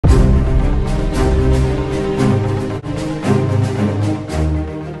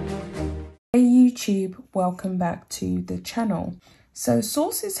YouTube, welcome back to the channel. So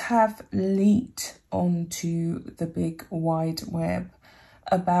sources have leaked onto the big wide web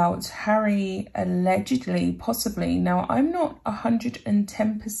about Harry allegedly, possibly. Now, I'm not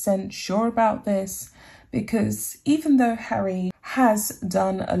 110% sure about this because even though Harry has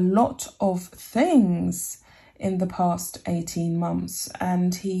done a lot of things in the past 18 months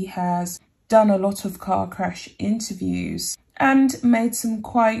and he has done a lot of car crash interviews and made some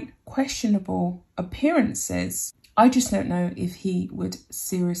quite questionable appearances, I just don't know if he would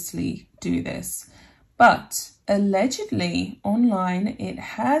seriously do this. But allegedly online, it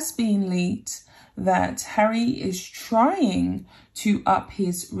has been leaked that Harry is trying to up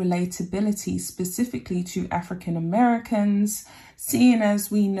his relatability specifically to African Americans, seeing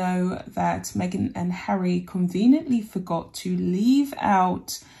as we know that Meghan and Harry conveniently forgot to leave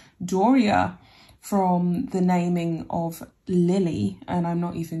out Doria from the naming of Lili, and I'm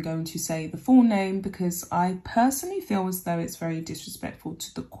not even going to say the full name because I personally feel as though it's very disrespectful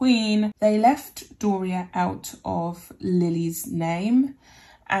to the Queen. They left Doria out of Lili's name,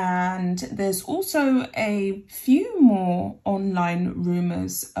 and there's also a few more online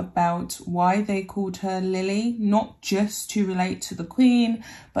rumours about why they called her Lili, not just to relate to the Queen,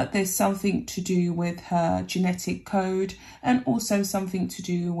 but there's something to do with her genetic code and also something to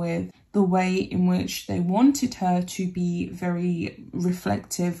do with the way in which they wanted her to be very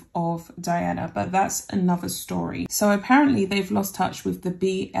reflective of Diana, but that's another story. So apparently they've lost touch with the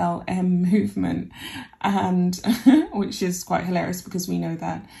BLM movement, and which is quite hilarious because we know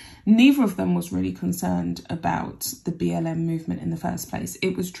that neither of them was really concerned about the BLM movement in the first place.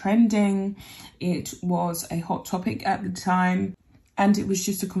 It was trending, it was a hot topic at the time, and it was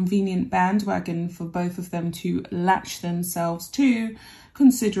just a convenient bandwagon for both of them to latch themselves to,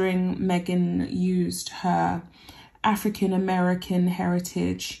 considering Meghan used her African American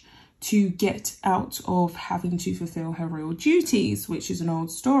heritage to get out of having to fulfill her royal duties, which is an old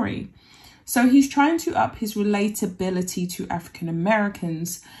story. So he's trying to up his relatability to African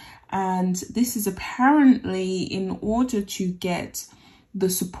Americans, and this is apparently in order to get the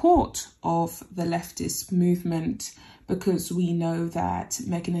support of the leftist movement, because we know that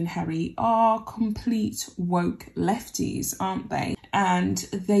Meghan and Harry are complete woke lefties, aren't they? And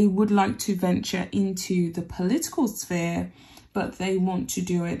they would like to venture into the political sphere, but they want to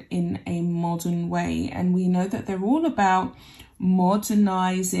do it in a modern way. And we know that they're all about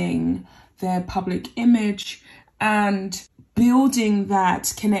modernizing their public image and building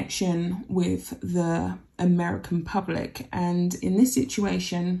that connection with the American public. And in this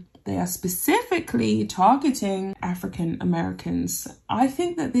situation, they are specifically targeting African Americans. I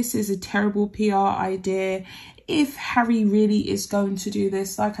think that this is a terrible PR idea. If Harry really is going to do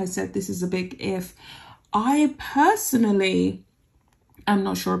this, like I said, this is a big if. I personally am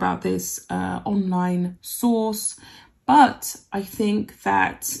not sure about this online source, but I think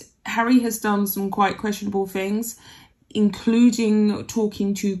that Harry has done some quite questionable things, including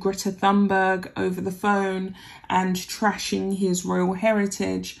talking to Greta Thunberg over the phone and trashing his royal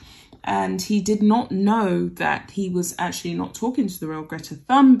heritage. And he did not know that he was actually not talking to the real Greta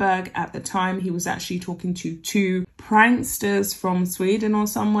Thunberg at the time. He was actually talking to two pranksters from Sweden or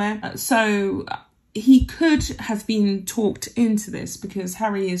somewhere. So he could have been talked into this because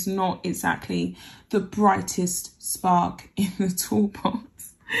Harry is not exactly the brightest spark in the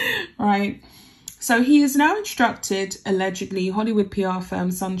toolbox, right? So he has now instructed, allegedly, Hollywood PR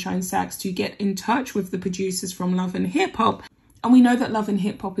firm Sunshine Sachs to get in touch with the producers from Love and Hiphop. And we know that Love and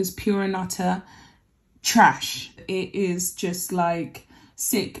Hiphop is pure and utter trash. It is just like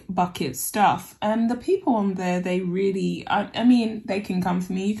sick bucket stuff. And the people on there, they really, I mean, they can come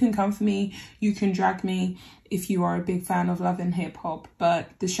for me. You can come for me. You can drag me if you are a big fan of Love and Hiphop.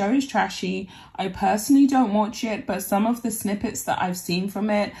 But the show is trashy. I personally don't watch it, but some of the snippets that I've seen from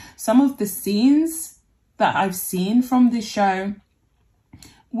it, some of the scenes that I've seen from this show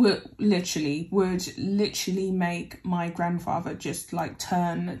would literally make my grandfather just like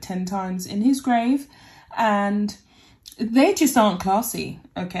turn 10 times in his grave. And they just aren't classy,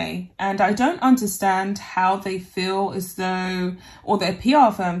 okay? And I don't understand how they feel as though, or their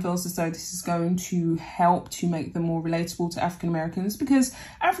PR firm feels as though this is going to help to make them more relatable to African Americans, because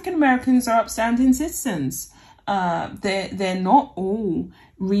African Americans are upstanding citizens. They're not all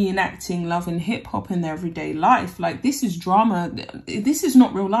reenacting Love and Hiphop in their everyday life. Like, this is drama. This is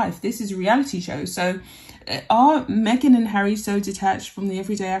not real life. This is a reality show. So are Meghan and Harry so detached from the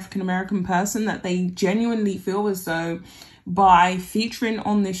everyday African American person that they genuinely feel as though by featuring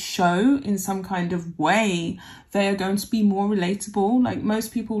on this show in some kind of way, they are going to be more relatable? Like,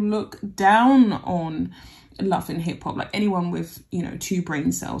 most people look down on Love and Hip Hop, like anyone with, you know, 2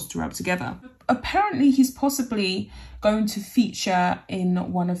 brain cells to rub together. Apparently he's possibly going to feature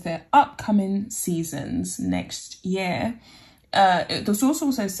in one of their upcoming seasons next year. The source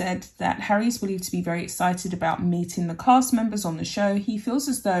also said that Harry is believed to be very excited about meeting the cast members on the show. He feels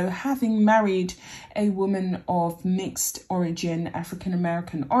as though, having married a woman of mixed origin,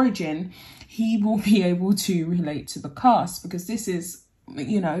 African-American origin, he will be able to relate to the cast, because this is,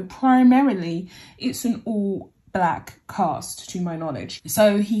 you know, primarily it's an all Black cast to my knowledge.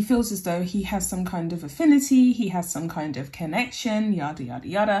 So he feels as though he has some kind of affinity, he has some kind of connection, yada yada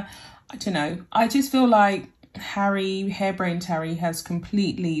yada. I don't know, I just feel like Harry, harebrained Harry, has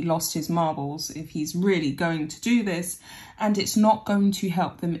completely lost his marbles if he's really going to do this, and it's not going to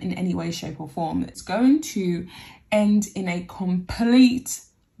help them in any way, shape or form. It's going to end in a complete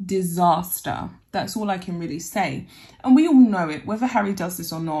disaster. That's all I can really say, and we all know it. Whether Harry does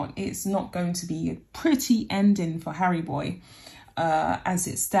this or not, it's not going to be a pretty ending for Harry boy as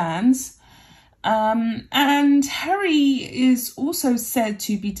it stands. And Harry is also said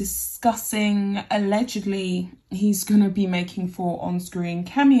to be discussing, allegedly he's going to be making 4 on-screen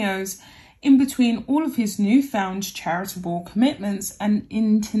cameos in between all of his newfound charitable commitments and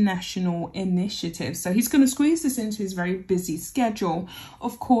international initiatives. So he's going to squeeze this into his very busy schedule.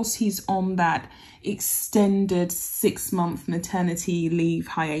 Of course, he's on that extended 6-month maternity leave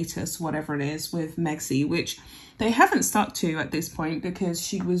hiatus, whatever it is, with Megxie, which they haven't stuck to at this point, because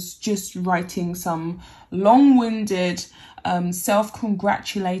she was just writing some long-winded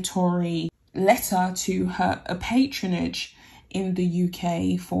self-congratulatory letter to her patronage in the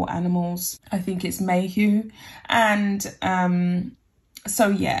UK for animals. I think it's Mayhew. And so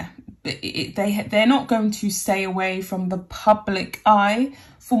yeah, they're not going to stay away from the public eye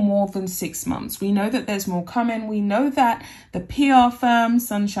for more than 6 months. We know that there's more coming. We know that the PR firm,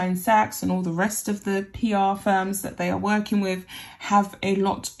 Sunshine Sachs, and all the rest of the PR firms that they are working with have a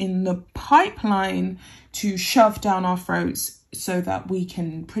lot in the pipeline to shove down our throats so that we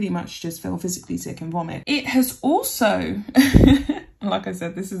can pretty much just feel physically sick and vomit. It has also, like I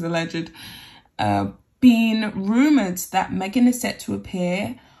said, this is alleged, been rumoured that Meghan is set to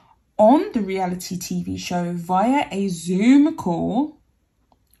appear on the reality TV show via a Zoom call.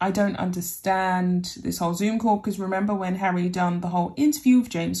 I don't understand this whole Zoom call, because remember when Harry done the whole interview with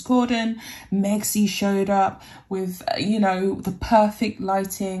James Corden, Megxie showed up with, you know, the perfect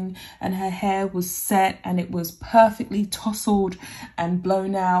lighting, and her hair was set and it was perfectly tousled and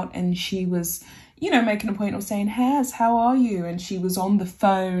blown out, and she was, you know, making a point of saying, Haz, how are you? And she was on the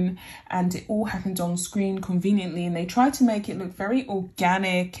phone, and it all happened on screen conveniently, and they tried to make it look very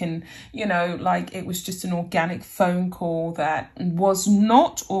organic and, you know, like it was just an organic phone call that was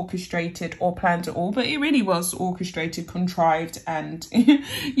not orchestrated or planned at all, but it really was orchestrated, contrived and,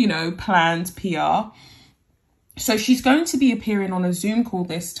 you know, planned PR. So she's going to be appearing on a Zoom call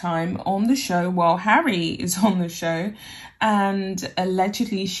this time on the show while Harry is on the show. And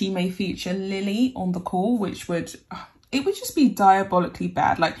allegedly she may feature Lili on the call, which would, it would just be diabolically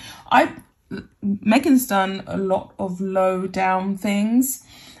bad. Like Meghan's done a lot of low down things,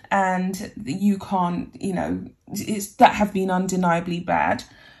 and you can't, you know, it's that have been undeniably bad.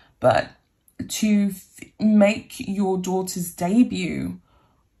 But to make your daughter's debut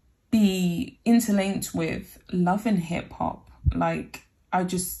be interlinked with Love and Hip Hop, like, I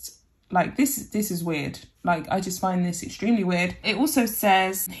just, like, this is weird. Like, I just find this extremely weird. It also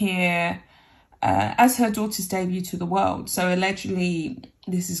says here, as her daughter's debut to the world. So allegedly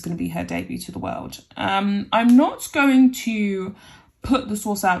this is going to be her debut to the world. I'm not going to put the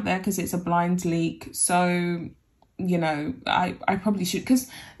source out there because it's a blind leak. So, you know, I probably should, because,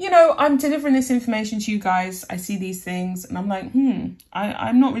 you know, I'm delivering this information to you guys. I see these things and I'm like,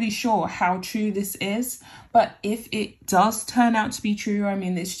 I'm not really sure how true this is. But if it does turn out to be true, I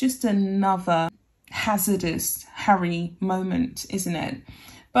mean, it's just another hazardous Harry moment, isn't it?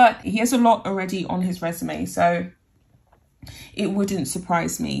 But he has a lot already on his resume, so it wouldn't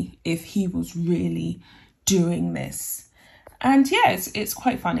surprise me if he was really doing this. And yeah, it's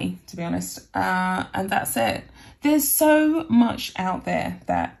quite funny, to be honest. And that's it. There's so much out there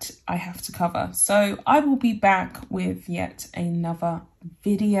that I have to cover. So I will be back with yet another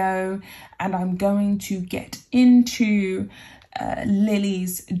video, and I'm going to get into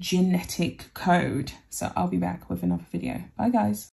Lili's genetic code. So I'll be back with another video. Bye guys.